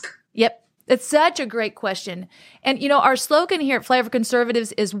 To ask. Yep. It's such a great question. And, our slogan here at Flavor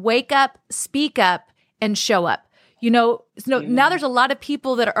Conservatives is wake up, speak up, and show up. Now there's a lot of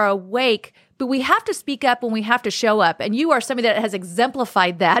people that are awake, but we have to speak up when we have to show up. And you are somebody that has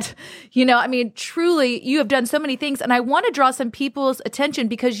exemplified that. Truly, you have done so many things. And I want to draw some people's attention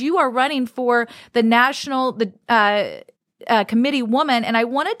because you are running for the national committee woman. And I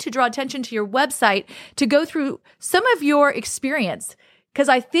wanted to draw attention to your website to go through some of your experience. Because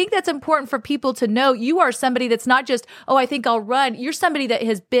I think that's important for people to know. You are somebody that's not just, I think I'll run. You're somebody that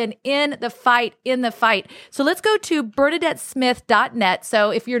has been in the fight. So let's go to BernadetteSmith.net.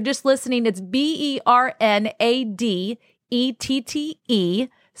 So if you're just listening, it's Bernadette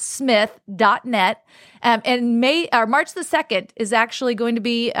Smith.net. And March the 2nd is actually going to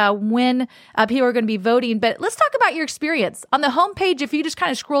be when people are going to be voting. But let's talk about your experience. On the homepage, if you just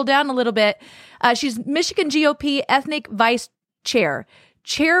kind of scroll down a little bit, she's Michigan GOP Ethnic Vice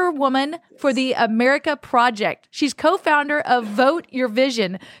Chairwoman for the America Project. She's co-founder of Vote Your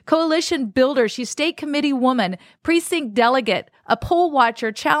Vision, Coalition Builder. She's state committee woman, precinct delegate, a poll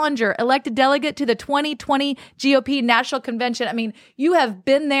watcher, challenger, elected delegate to the 2020 GOP National Convention. I mean, you have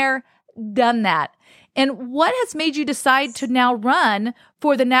been there, done that. And what has made you decide to now run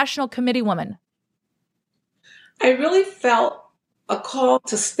for the National Committee woman? I really felt a call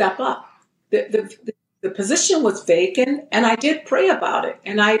to step up. The position was vacant, and I did pray about it.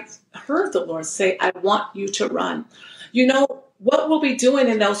 And I heard the Lord say, I want you to run. What we'll be doing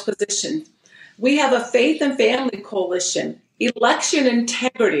in those positions? We have a faith and family coalition, election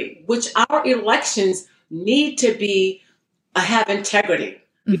integrity, which our elections need to have integrity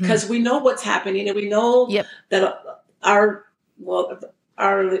because we know what's happening and we know that our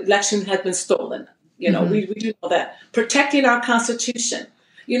election has been stolen. We do know that. Protecting our Constitution.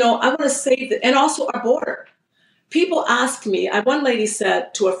 I want to say that, and also our border. People ask me, one lady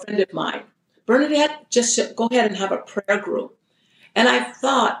said to a friend of mine, Bernadette, just go ahead and have a prayer group. And I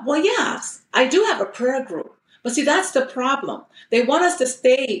thought, well, yes, I do have a prayer group. But see, that's the problem. They want us to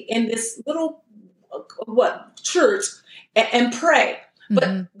stay in this little, church and pray.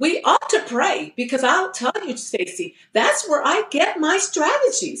 But we ought to pray because I'll tell you, Stacey, that's where I get my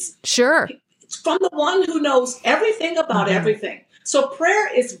strategies. Sure. It's from the one who knows everything about everything. So prayer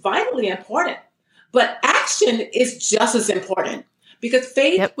is vitally important, but action is just as important because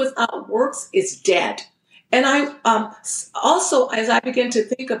faith without works is dead. And I also, as I begin to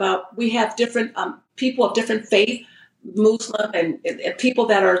think about, we have different people of different faith, Muslim and people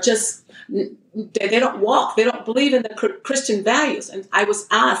that are just, they don't believe in the Christian values. And I was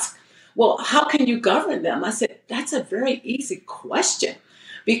asked, well, how can you govern them? I said, that's a very easy question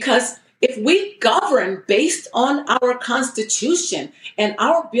because if we govern based on our Constitution and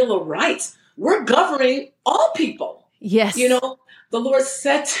our Bill of Rights, we're governing all people. Yes. The Lord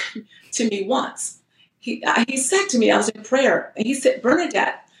said to me once, he said to me, I was in prayer, and he said,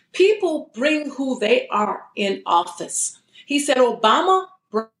 Bernadette, people bring who they are in office. He said, Obama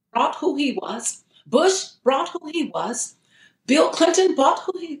brought who he was. Bush brought who he was. Bill Clinton brought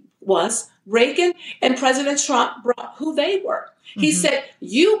who he was. Reagan and President Trump brought who they were. He said,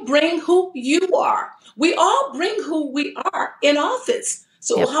 you bring who you are. We all bring who we are in office.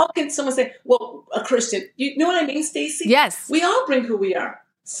 So how can someone say, well, a Christian, you know what I mean, Stacey? Yes. We all bring who we are.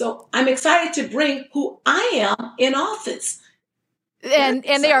 So I'm excited to bring who I am in office. And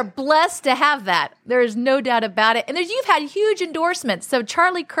they are blessed to have that. There is no doubt about it. And you've had huge endorsements. So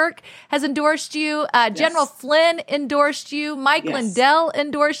Charlie Kirk has endorsed you. General Flynn endorsed you. Mike Lindell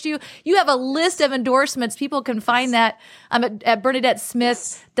endorsed you. You have a list of endorsements. People can find that at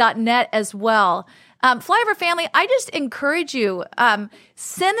BernadetteSmith.net as well. Flyover family, I just encourage you,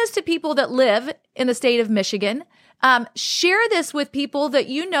 send this to people that live in the state of Michigan. Share this with people that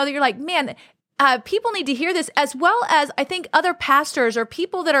that you're like, man, people need to hear this, as well as I think other pastors or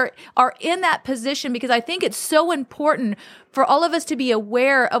people that are in that position, because I think it's so important for all of us to be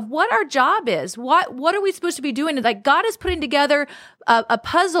aware of what our job is. What are we supposed to be doing? Like, God is putting together a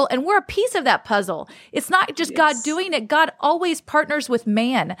puzzle, and we're a piece of that puzzle. It's not just God doing it. God always partners with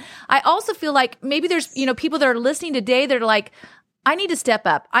man. I also feel like maybe there's people that are listening today that are like, I need to step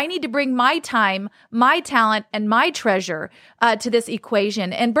up. I need to bring my time, my talent, and my treasure to this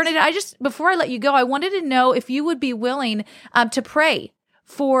equation. And Bernadette, before I let you go, I wanted to know if you would be willing to pray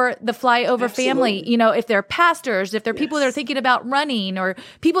for the flyover family, Absolutely. you know, if they're pastors, if they're people that are Yes. thinking about running, or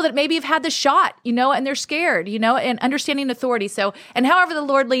people that maybe have had the shot, you know, and they're scared, you know, and understanding authority. So, and however the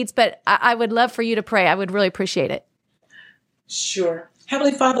Lord leads, but I would love for you to pray. I would really appreciate it. Sure.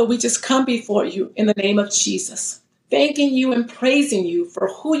 Heavenly Father, we just come before you in the name of Jesus, thanking you and praising you for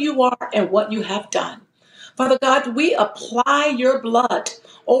who you are and what you have done. Father God, we apply your blood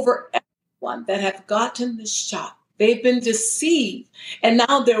over everyone that have gotten the shot. They've been deceived, and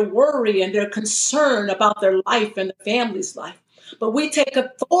now they're worried and they're concerned about their life and the family's life. But we take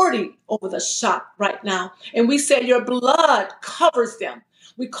authority over the shot right now, and we say your blood covers them.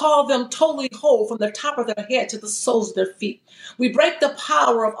 We call them totally whole from the top of their head to the soles of their feet. We break the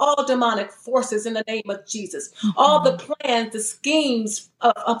power of all demonic forces in the name of Jesus. All the plans, the schemes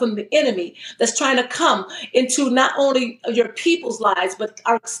of the enemy that's trying to come into not only your people's lives, but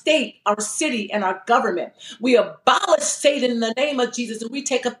our state, our city, and our government. We abolish Satan in the name of Jesus, and we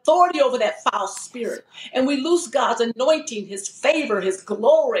take authority over that foul spirit. And we loose God's anointing, his favor, his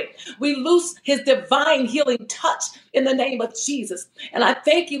glory. We loose his divine healing touch in the name of Jesus. And I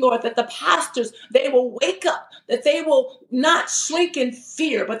thank you, Lord, that the pastors, they will wake up, that they will not shrink in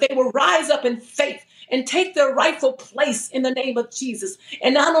fear, but they will rise up in faith and take their rightful place in the name of Jesus.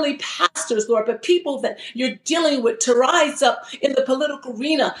 And not only pastors, Lord, but people that you're dealing with to rise up in the political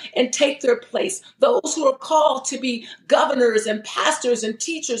arena and take their place. Those who are called to be governors and pastors and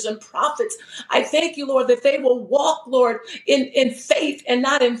teachers and prophets. I thank you, Lord, that they will walk, Lord, in faith and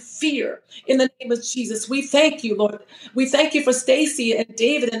not in fear in the name of Jesus. We thank you, Lord. We thank you for Stacy and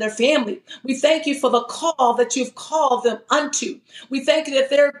David and their family. We thank you for the call that you've called them unto. We thank you that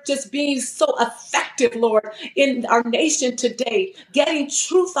they're just being so effective, Lord, in our nation today, getting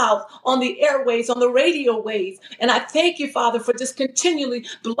truth out on the airways, on the radio waves. And I thank you, Father, for just continually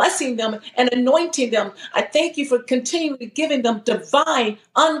blessing them and anointing them. I thank you for continually giving them divine,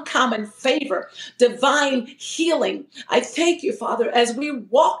 uncommon favor, divine healing. I thank you, Father, as we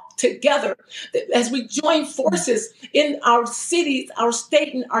walk together, as we join forces in our cities, our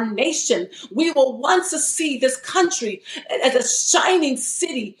state, and our nation, we will once see this country as a shining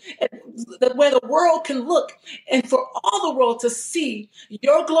city where the world can look, and for all the world to see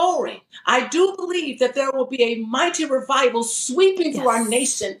your glory. I do believe that there will be a mighty revival sweeping through our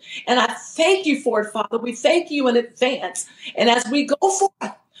nation, and I thank you for it, Father. We thank you in advance. And as we go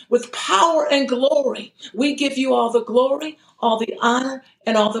forth with power and glory, we give you all the glory, all the honor,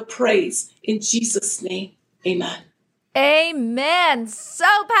 and all the praise. In Jesus' name, amen. Amen. So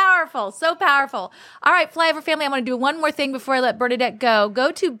powerful. So powerful. All right, Flyover family, I'm going to do one more thing before I let Bernadette go.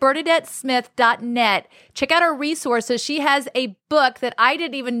 Go to BernadetteSmith.net. Check out her resources. She has a book that I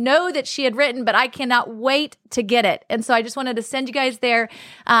didn't even know that she had written, but I cannot wait to get it. And so I just wanted to send you guys there.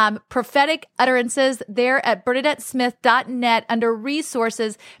 Prophetic utterances there at BernadetteSmith.net under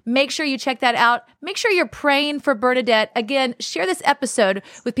resources. Make sure you check that out. Make sure you're praying for Bernadette. Again, share this episode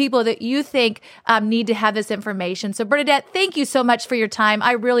with people that you think need to have this information. So Bernadette, thank you so much for your time.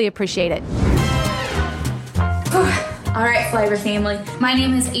 I really appreciate it. All right, Flyover family. My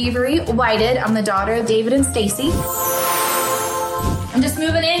name is Avery Whited. I'm the daughter of David and Stacy. I'm just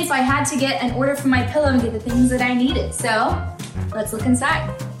moving in, so I had to get an order for my pillow and get the things that I needed. So let's look inside.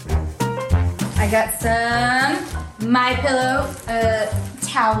 I got some My Pillow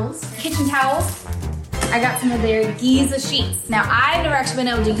towels, kitchen towels. I got some of their Giza sheets. Now, I've never actually been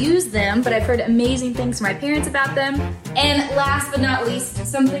able to use them, but I've heard amazing things from my parents about them. And last but not least,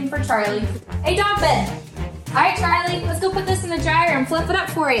 something for Charlie. Hey, dog bed. All right, Charlie, let's go put this in the dryer and fluff it up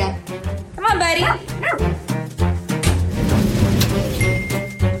for you. Come on, buddy.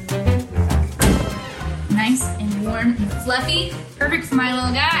 Nice and warm and fluffy. Perfect for my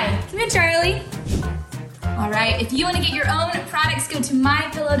little guy. Come here, Charlie. All right, if you want to get your own products, go to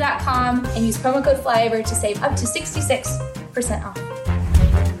mypillow.com and use promo code FLYOVER to save up to 66% off.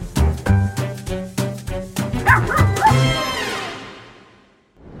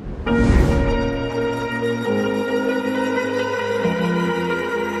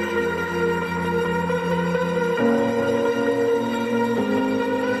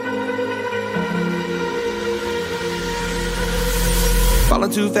 Falling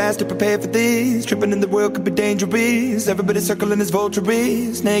too fast to prepare for this. Tripping in the world could be dangerous. Everybody circling as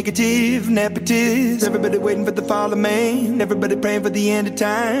vultures. Negative, nepotist. Everybody waiting for the fall of man. Everybody praying for the end of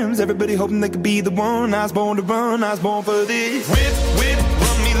times. Everybody hoping they could be the one. I was born to run, I was born for this. Whip,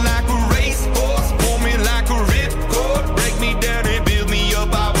 run me like a racehorse. Pull me like a ripcord. Break me down and build me up.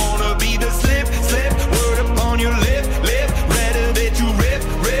 I wanna be the slip. Word upon your lip. Rather that you rip.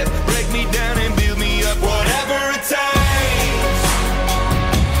 Break me down and build me up. Whatever it takes.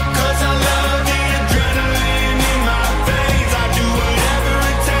 I love the adrenaline in my veins. I do whatever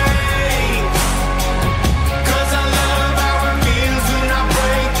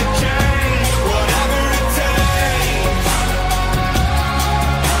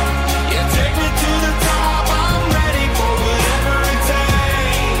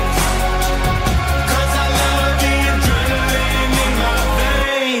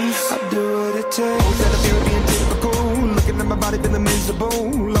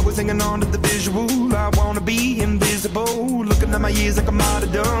invisible. Always hanging on to the visual. I wanna be invisible. Looking at my years like a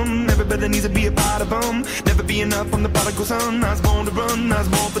martyrdom. Everybody needs to be a part of them. Never be enough, I'm the prodigal son. I was born to run, I was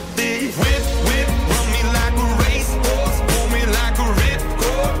born for this. Whip, whip, run me like a racehorse. Pull me like a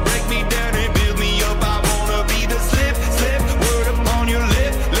ripcord. Break me down and build me up. I wanna be the slip, slip. Word upon your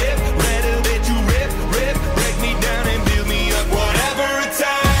lip, lip. Rather that you rip, rip. Break me down and build me up. Whatever it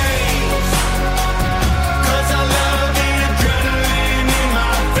takes. 'Cause I love the adrenaline in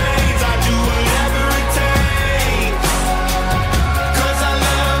my veins. I do whatever it takes. 'Cause I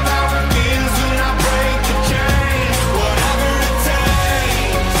love how it feels when I break the chains. Whatever it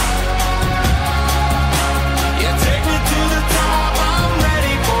takes. Yeah, take me to the top. I'm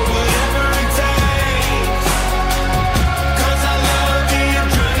ready for whatever it takes. 'Cause I love the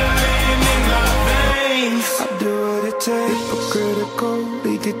adrenaline in my veins. I do what it takes, but critical,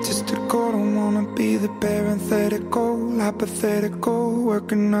 egotistical. Don't wanna be the parenthetical, hypothetical.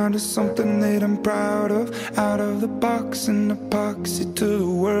 Working onto something that I'm proud of. Out of the box, an epoxy to the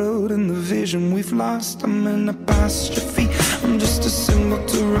world and the vision we've lost. I'm an apostrophe. I'm just a symbol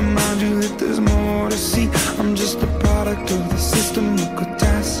to remind you that there's more to see. I'm just a product of the system of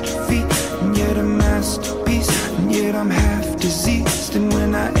catastrophe, and yet a masterpiece. And yet I'm half diseased, and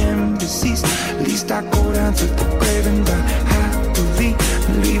when I am deceased, at least I go down to the grave and die happily,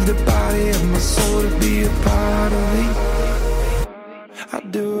 and leave the body of my soul to be a part of me. I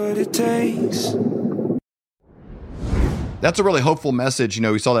do what it takes. That's a really hopeful message. You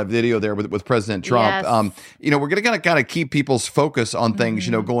know, we saw that video there with President Trump. Yes. You know, we're going to kind of keep people's focus on things,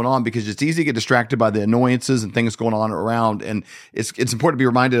 you know, going on, because it's easy to get distracted by the annoyances and things going on around. And it's important to be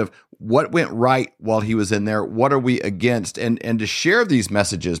reminded of what went right while he was in there. What are we against? And to share these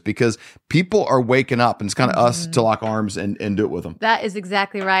messages, because people are waking up, and it's kind of us to lock arms and do it with them. That is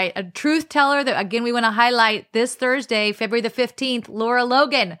exactly right. A truth teller that, again, we want to highlight this Thursday, February the 15th, Laura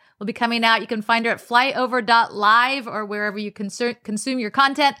Logan will be coming out. You can find her at flyover.live or wherever you consume your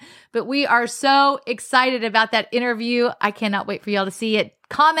content. But we are so excited about that interview. I cannot wait for y'all to see it.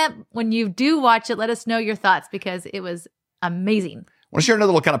 Comment when you do watch it. Let us know your thoughts, because it was amazing. I want to share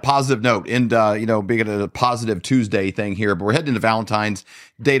another little kind of positive note, and you know, being a positive Tuesday thing here, but we're heading into Valentine's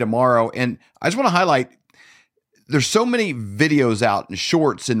Day tomorrow, and I just want to highlight, there's so many videos out and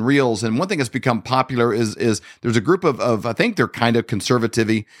shorts and reels, and one thing that's become popular is there's a group of I think they're kind of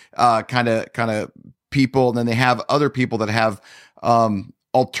conservative-y kind of people, and then they have other people that have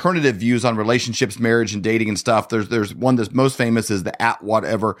alternative views on relationships, marriage, and dating and stuff. There's one that's most famous is the At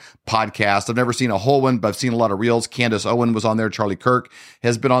Whatever podcast. I've never seen a whole one, but I've seen a lot of reels. Candace Owen was on there. Charlie Kirk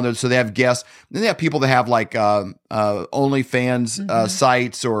has been on there. So they have guests. Then they have people that have like OnlyFans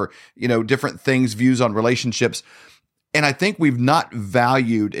sites, or, you know, different things, views on relationships. And I think we've not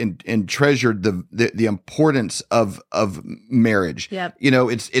valued and treasured the importance of marriage. Yep. You know,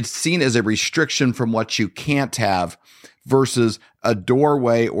 it's seen as a restriction from what you can't have, versus a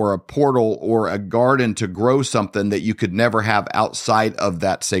doorway or a portal or a garden to grow something that you could never have outside of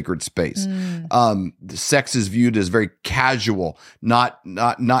that sacred space. Sex is viewed as very casual, not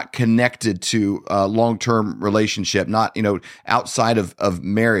connected to a long-term relationship, not, you know, outside of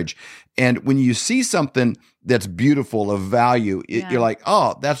marriage. And when you see something that's beautiful, of value, you're like,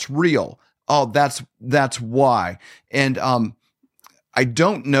 oh, that's real. Oh, that's why. And I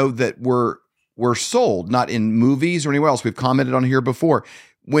don't know that we're sold, not in movies or anywhere else. We've commented on here before.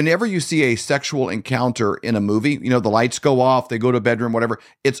 Whenever you see a sexual encounter in a movie, you know, the lights go off, they go to a bedroom, whatever.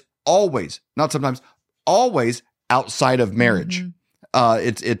 It's always, not sometimes, always outside of marriage.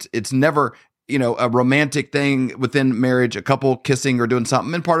 It's never, you know, a romantic thing within marriage, a couple kissing or doing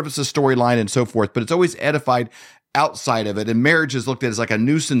something, and part of it's a storyline and so forth, but it's always edified outside of it. And marriage is looked at as like a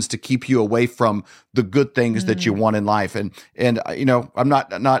nuisance to keep you away from the good things that you want in life. And you know, I'm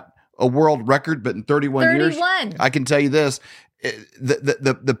not a world record, but in 31 years, I can tell you this,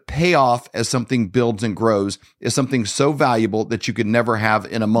 the payoff as something builds and grows is something so valuable that you could never have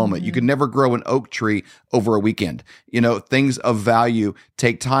in a moment. You could never grow an oak tree over a weekend. You know, things of value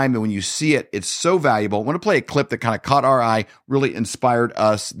take time, and when you see it, it's so valuable. I want to play a clip that kind of caught our eye, really inspired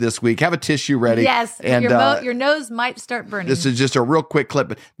us this week. Have a tissue ready. Yes, and your nose might start burning. This is just a real quick clip,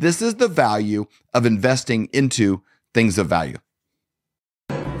 but this is the value of investing into things of value.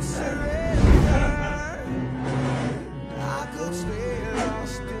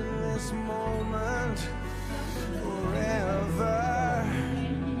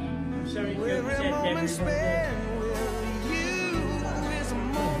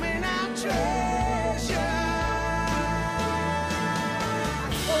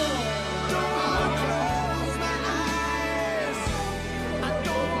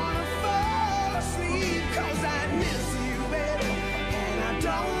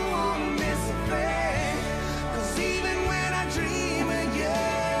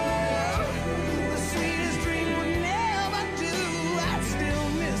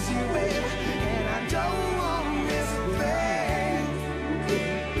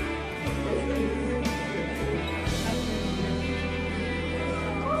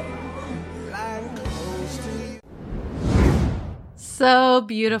 So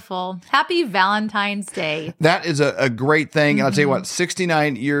beautiful. Happy Valentine's Day. That is a great thing. And I'll tell you what,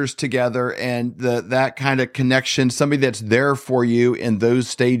 69 years together and that kind of connection, somebody that's there for you in those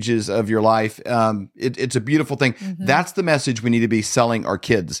stages of your life. It's a beautiful thing. That's the message we need to be selling our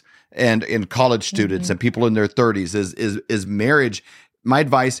kids and in college students and people in their 30s is marriage. My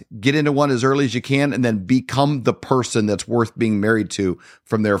advice, get into one as early as you can and then become the person that's worth being married to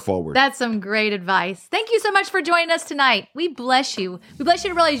from there forward. That's some great advice. Thank you so much for joining us tonight. We bless you. We bless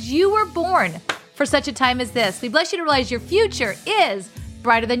you to realize you were born for such a time as this. We bless you to realize your future is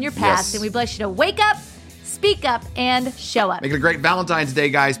brighter than your past. Yes. And we bless you to wake up, speak up, and show up. Make it a great Valentine's Day,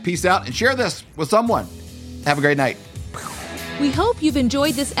 guys. Peace out and share this with someone. Have a great night. We hope you've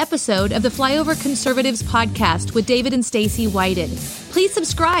enjoyed this episode of the Flyover Conservatives podcast with David and Stacy Whited. Please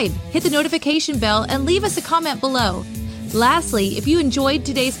subscribe, hit the notification bell, and leave us a comment below. Lastly, if you enjoyed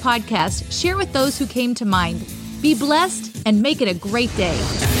today's podcast, share with those who came to mind. Be blessed and make it a great day.